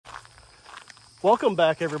Welcome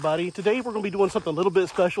back, everybody. Today we're going to be doing something a little bit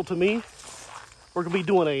special to me. We're going to be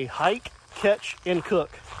doing a hike, catch, and cook.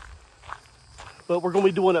 But we're going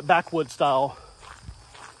to be doing it backwoods style.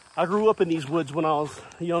 I grew up in these woods when I was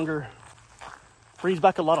younger. Brings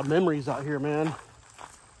back a lot of memories out here, man.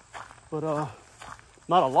 But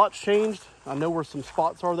not a lot's changed. I know where some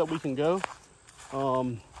spots are that we can go.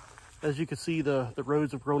 As you can see, the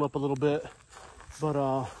roads have grown up a little bit.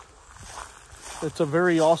 But it's a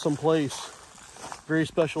very awesome place. Very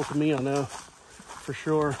special to me, I know, for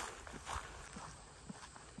sure.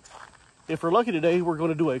 If we're lucky today, we're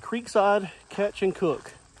going to do a creekside catch and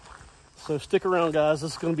cook. So stick around, guys.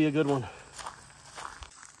 This is going to be a good one.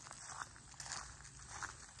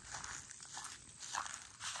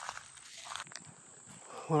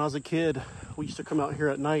 When I was a kid, we used to come out here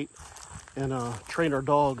at night and train our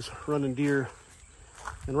dogs running deer.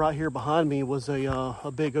 And right here behind me was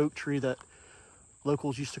a big oak tree that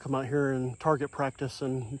locals used to come out here and target practice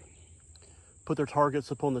and put their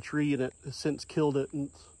targets up on the tree, and it has since killed it,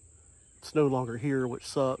 and it's no longer here, which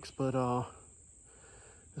sucks. But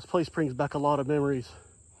this place brings back a lot of memories.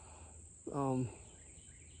 The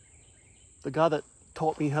guy that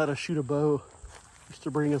taught me how to shoot a bow used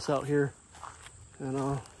to bring us out here,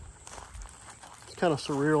 and it's kind of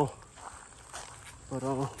surreal, but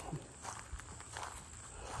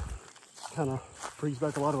kind of brings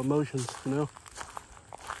back a lot of emotions, you know.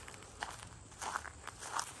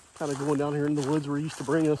 Kind of going down here in the woods where he used to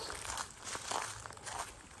bring us.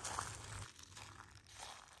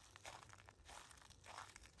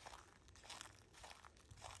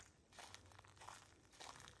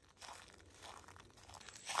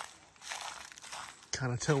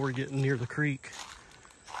 Kind of tell we're getting near the creek.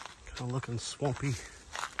 Kind of looking swampy.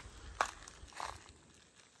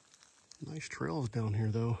 Nice trails down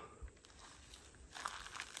here though.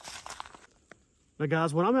 Now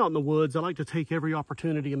guys, when I'm out in the woods, I like to take every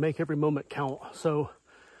opportunity and make every moment count. So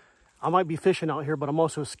I might be fishing out here, but I'm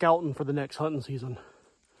also scouting for the next hunting season.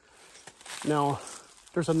 Now,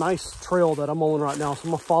 there's a nice trail that I'm on right now, so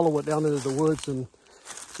I'm gonna follow it down into the woods and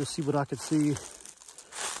just see what I could see.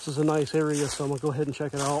 This is a nice area, so I'm gonna go ahead and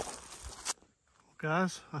check it out.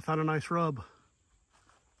 Guys, I found a nice rub.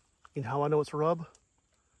 You know how I know it's a rub?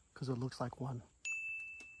 Because it looks like one.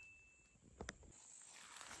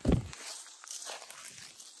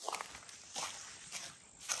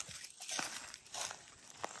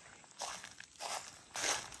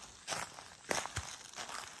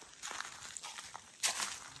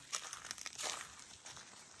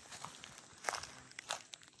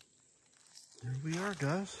 Here we are,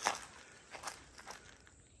 guys.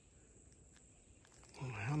 I don't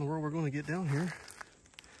know how in the world we're going to get down here.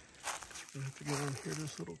 We're going to have to go down here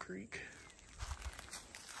this little creek.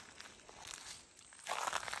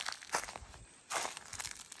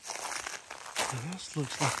 Now this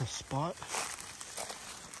looks like a spot.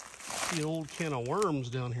 See an old can of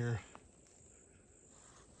worms down here.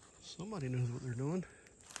 Somebody knows what they're doing.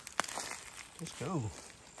 Let's go.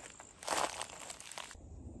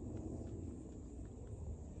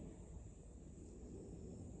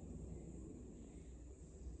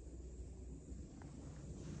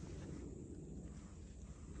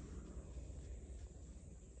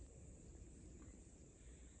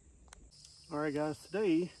 All right, guys,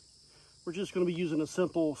 today we're just going to be using a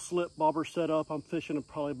simple slip bobber setup. I'm fishing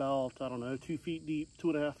probably about, I don't know, 2 feet deep,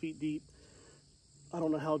 2.5 feet deep. I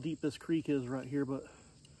don't know how deep this creek is right here, but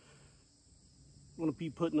I'm going to be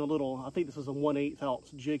putting a little, I think this is a 1/8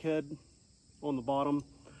 ounce jig head on the bottom.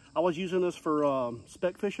 I was using this for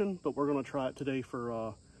speck fishing, but we're going to try it today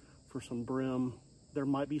for some brim. There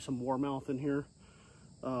might be some warmouth in here,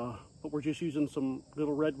 but we're just using some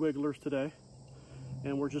little red wigglers today,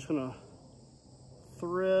 and we're just going to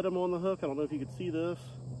thread them on the hook. I don't know if you can see this.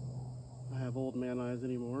 I have old man eyes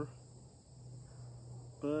anymore,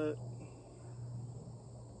 but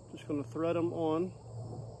just going to thread them on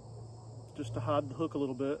just to hide the hook a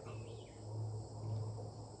little bit,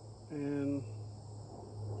 and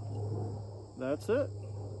that's it.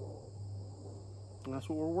 And that's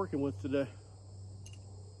what we're working with today.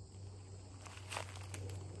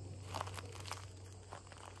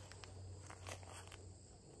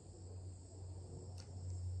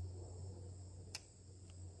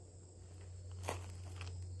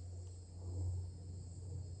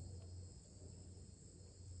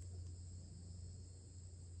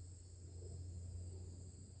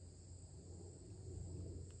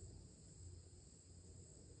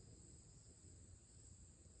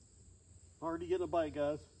 Already getting a bite,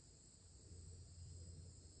 guys.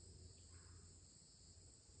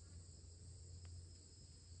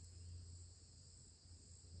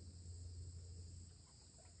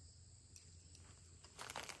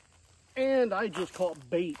 And I just caught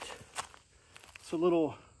bait. It's a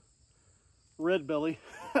little red belly.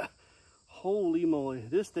 Holy moly,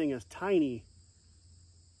 this thing is tiny.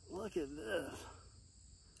 Look at this.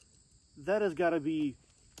 That has got to be,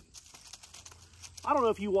 I don't know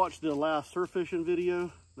if you watched the last surf fishing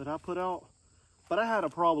video that I put out, but I had a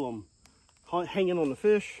problem hanging on the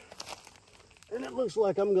fish. And it looks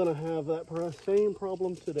like I'm gonna have that same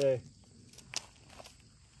problem today.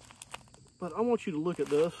 But I want you to look at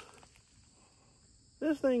this.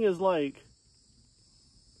 This thing is like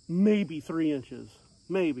maybe 3 inches,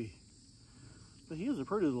 maybe. But he is a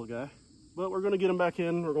pretty little guy. But we're gonna get him back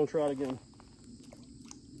in. We're gonna try it again.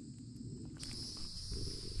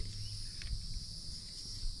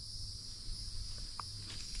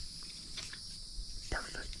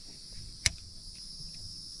 Perfect.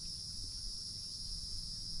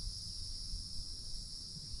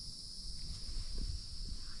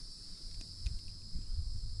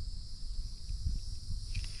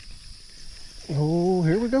 Oh,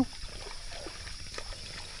 here we go.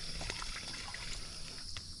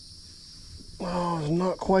 Oh, it's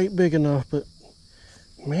not quite big enough, but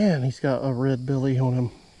man, he's got a red belly on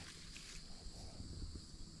him.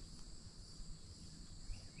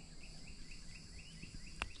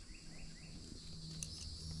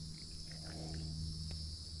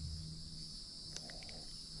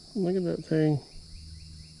 Look at that thing.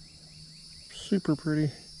 Super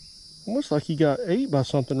pretty. Almost like he got ate by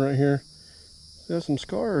something right here. He has some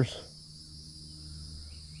scars.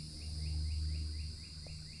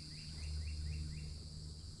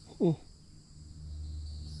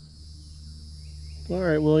 All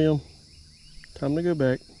right, William, time to go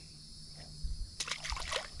back.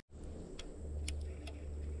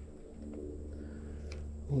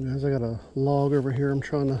 Well, guys, I got a log over here I'm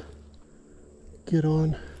trying to get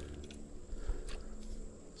on.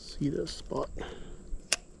 See this spot.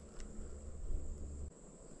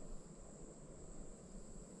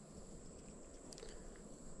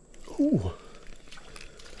 Ooh,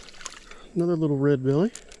 another little red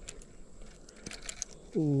belly.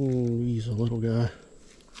 Oh, he's a little guy.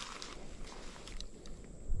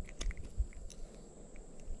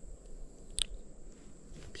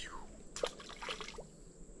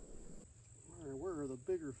 Where are the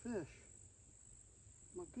bigger fish?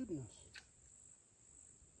 My goodness.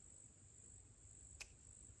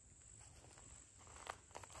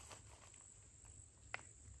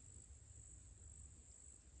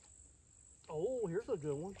 Oh, here's a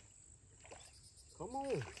good one. Come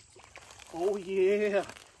on. Oh yeah,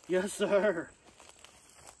 yes sir.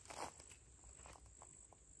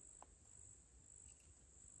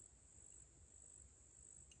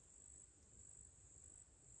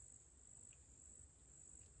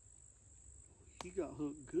 He got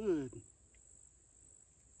hooked good.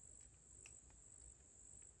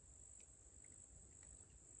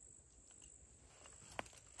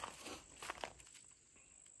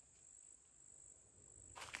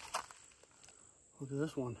 Look at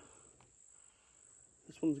this one.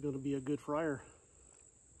 This one's going to be a good fryer.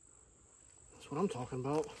 That's what I'm talking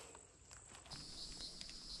about.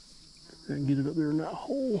 And get it up there in that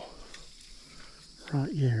hole.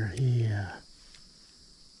 Right there, yeah.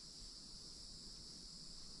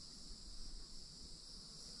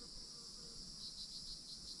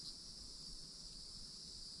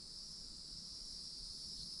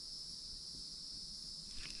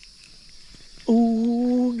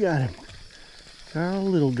 Ooh, got him. Got a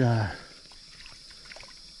little guy.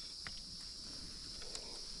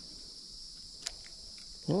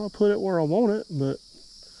 Well, I put it where I want it, but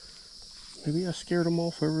maybe I scared them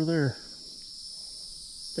off over there.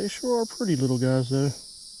 They sure are pretty little guys, though.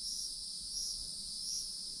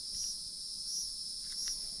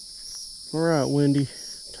 All right, Wendy,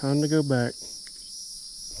 time to go back.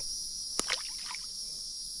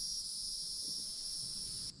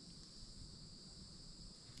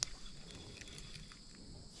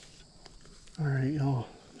 All right, y'all,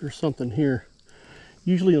 there's something here.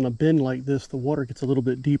 Usually on a bend like this, the water gets a little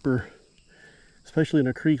bit deeper, especially in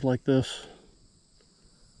a creek like this.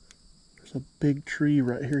 There's a big tree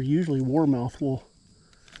right here. Usually warmouth will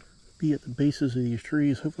be at the bases of these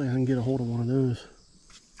trees. Hopefully I can get a hold of one of those.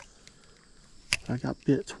 I got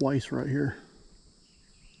bit twice right here.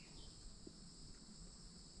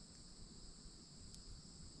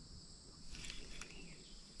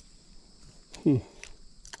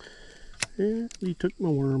 And he took my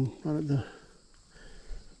worm right at the,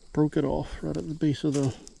 broke it off right at the base of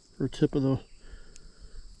the, or tip of the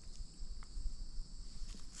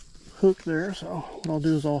hook there. So what I'll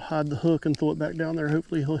do is I'll hide the hook and throw it back down there.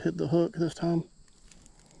 Hopefully he'll hit the hook this time.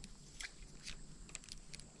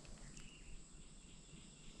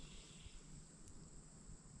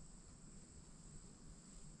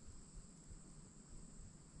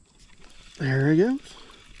 There he goes.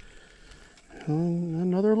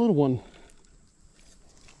 Another little one.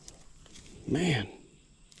 Man,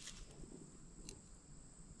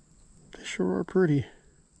 they sure are pretty.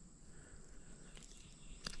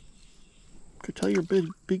 Could tell you're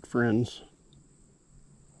big friends.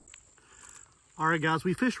 All right, guys,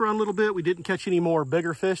 we fished around a little bit. We didn't catch any more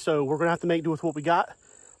bigger fish, so we're gonna have to make do with what we got.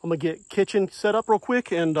 I'm gonna get kitchen set up real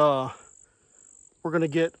quick, and we're gonna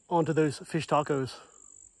get onto those fish tacos.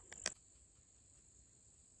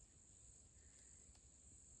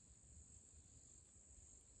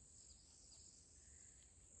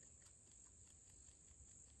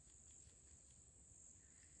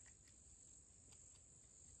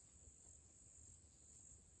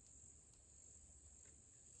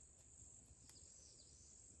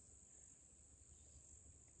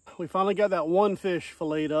 We finally got that one fish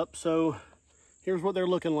filleted up, so here's what they're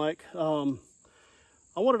looking like. I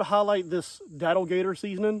wanted to highlight this Daddle Gator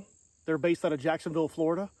seasoning. They're based out of Jacksonville,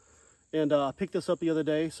 Florida, and I picked this up the other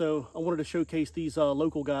day, so I wanted to showcase these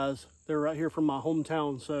local guys. They're right here from my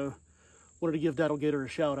hometown, so wanted to give Daddle Gator a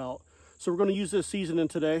shout out. So we're going to use this seasoning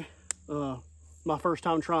today. My first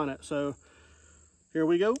time trying it, so here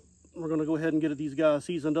we go. We're going to go ahead and get these guys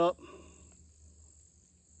seasoned up.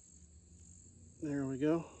 There we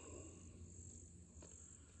go.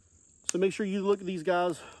 So make sure you look these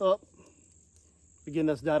guys up. Again,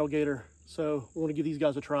 that's Daddle Gator. So we're gonna give these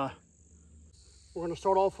guys a try. We're gonna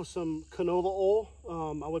start off with some canola oil.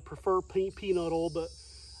 I would prefer peanut oil, but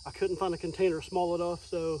I couldn't find a container small enough,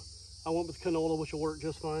 so I went with canola, which will work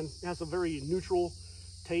just fine. It has a very neutral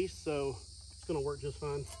taste, so it's gonna work just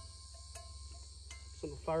fine. So I'm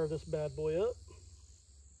gonna fire this bad boy up.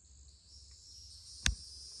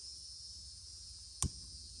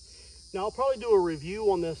 Now I'll probably do a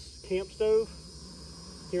review on this camp stove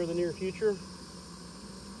here in the near future,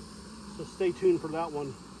 so stay tuned for that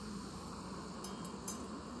one.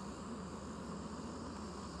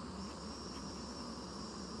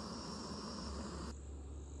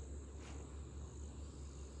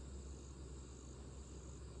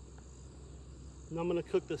 Now I'm going to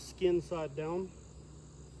cook the skin side down.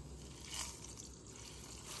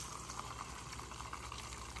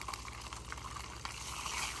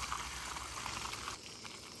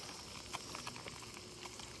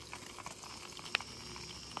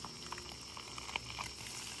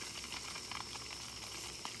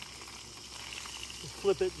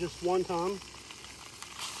 Flip it just one time.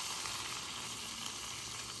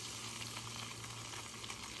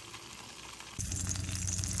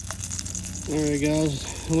 Alright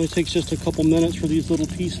guys, it only takes just a couple minutes for these little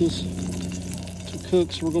pieces to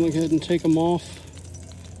cook, so we're going to go ahead and take them off.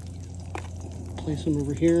 Place them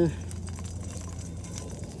over here.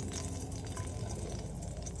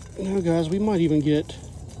 Now guys, we might even get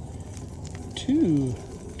 2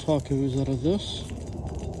 tacos out of this.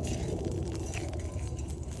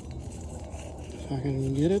 If I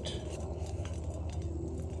can get it.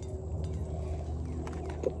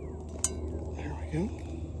 There we go.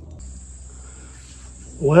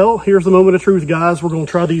 Well, here's the moment of truth, guys. We're going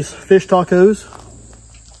to try these fish tacos.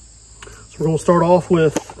 So we're going to start off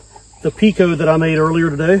with the pico that I made earlier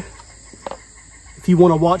today. If you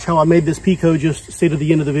want to watch how I made this pico, just stay to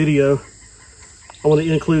the end of the video. I want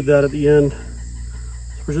to include that at the end.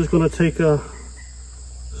 So we're just going to take a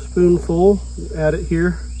spoonful, add it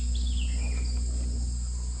here.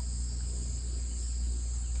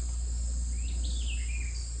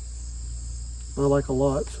 I like a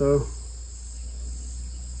lot, so.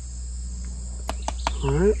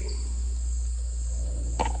 All right.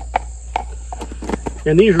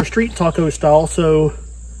 And these are street taco style, so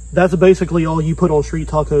that's basically all you put on street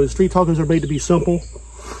tacos. Street tacos are made to be simple.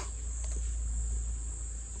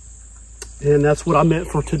 And that's what I meant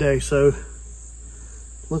for today, so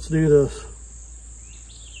let's do this.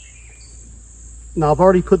 Now I've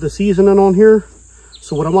already put the seasoning on here,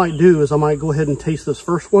 so what I might do is I might go ahead and taste this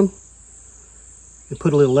first one and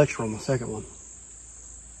put a little extra on the second one.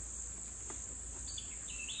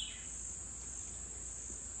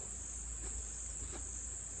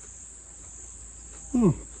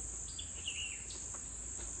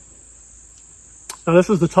 Now this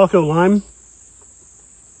is the taco lime.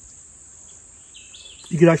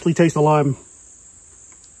 You can actually taste the lime.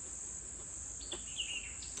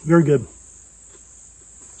 Very good.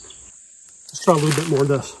 Let's try a little bit more of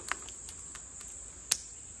this.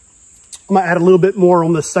 I'm gonna add a little bit more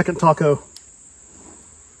on this second taco.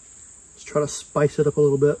 Let's try to spice it up a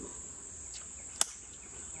little bit.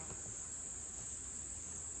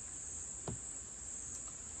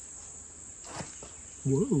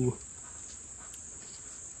 Whoa.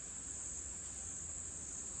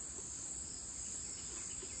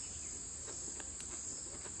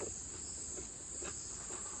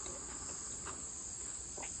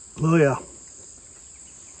 Oh yeah.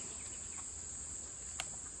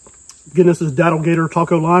 Again, this is Daddle Gator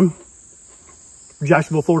Taco Lime.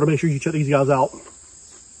 Jacksonville, Florida. Make sure you check these guys out.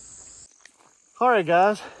 All right,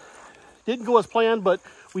 guys. Didn't go as planned, but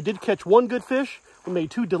we did catch one good fish. We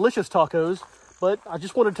made 2 delicious tacos, but I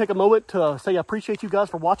just wanted to take a moment to say I appreciate you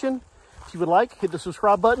guys for watching. If you would like, hit the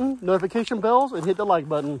subscribe button, notification bells, and hit the like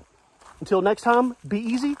button. Until next time, be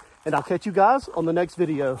easy, and I'll catch you guys on the next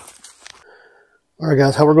video. All right,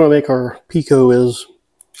 guys, how we're going to make our pico is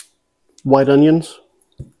white onions,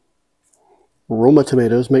 Roma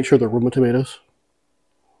tomatoes, make sure they're Roma tomatoes,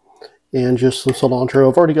 and just some cilantro.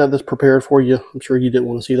 I've already got this prepared for you. I'm sure you didn't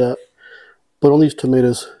want to see that. But on these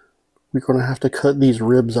tomatoes, we're going to have to cut these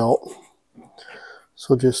ribs out.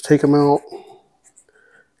 So just take them out,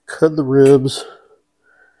 cut the ribs,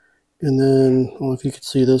 and then, I don't know if you can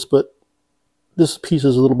see this, but this piece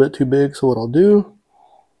is a little bit too big. So what I'll do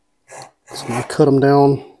is I'm going to cut them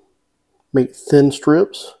down, make thin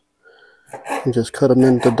strips, and just cut them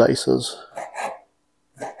into dices.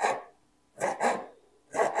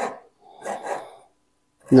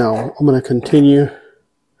 Now, I'm going to continue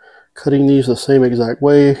cutting these the same exact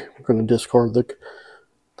way. We're going to discard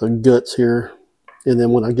the guts here. And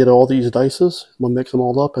then when I get all these dices, I'm going to mix them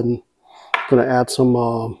all up and I'm going to add some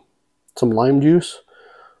lime juice,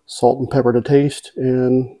 salt and pepper to taste,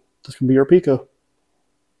 and this can be your pico.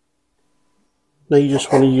 Now you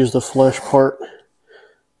just want to use the flesh part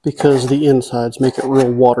because the insides make it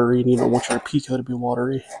real watery and you don't want your pico to be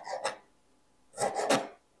watery.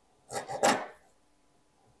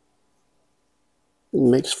 It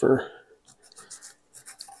makes for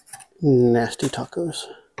nasty tacos.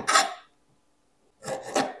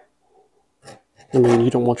 I mean, you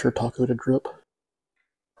don't want your taco to drip.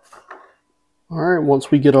 Alright,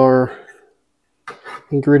 once we get our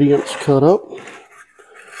ingredients cut up,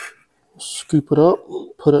 scoop it up,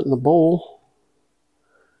 put it in the bowl,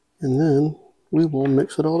 and then we will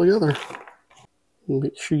mix it all together.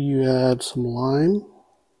 Make sure you add some lime.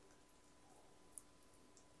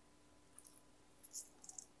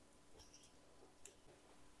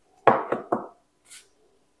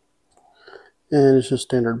 And it's just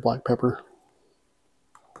standard black pepper.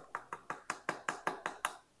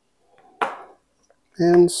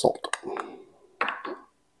 And salt.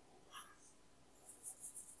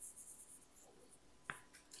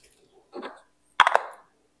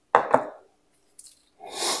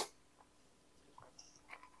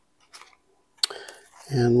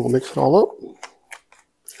 And we'll mix it all up.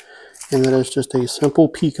 And that is just a simple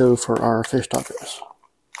pico for our fish tacos.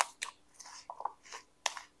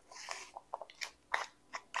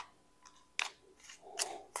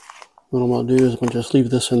 What I'm going to do is I'm going to just leave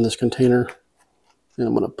this in this container and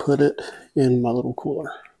I'm going to put it in my little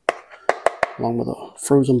cooler along with a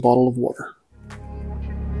frozen bottle of water.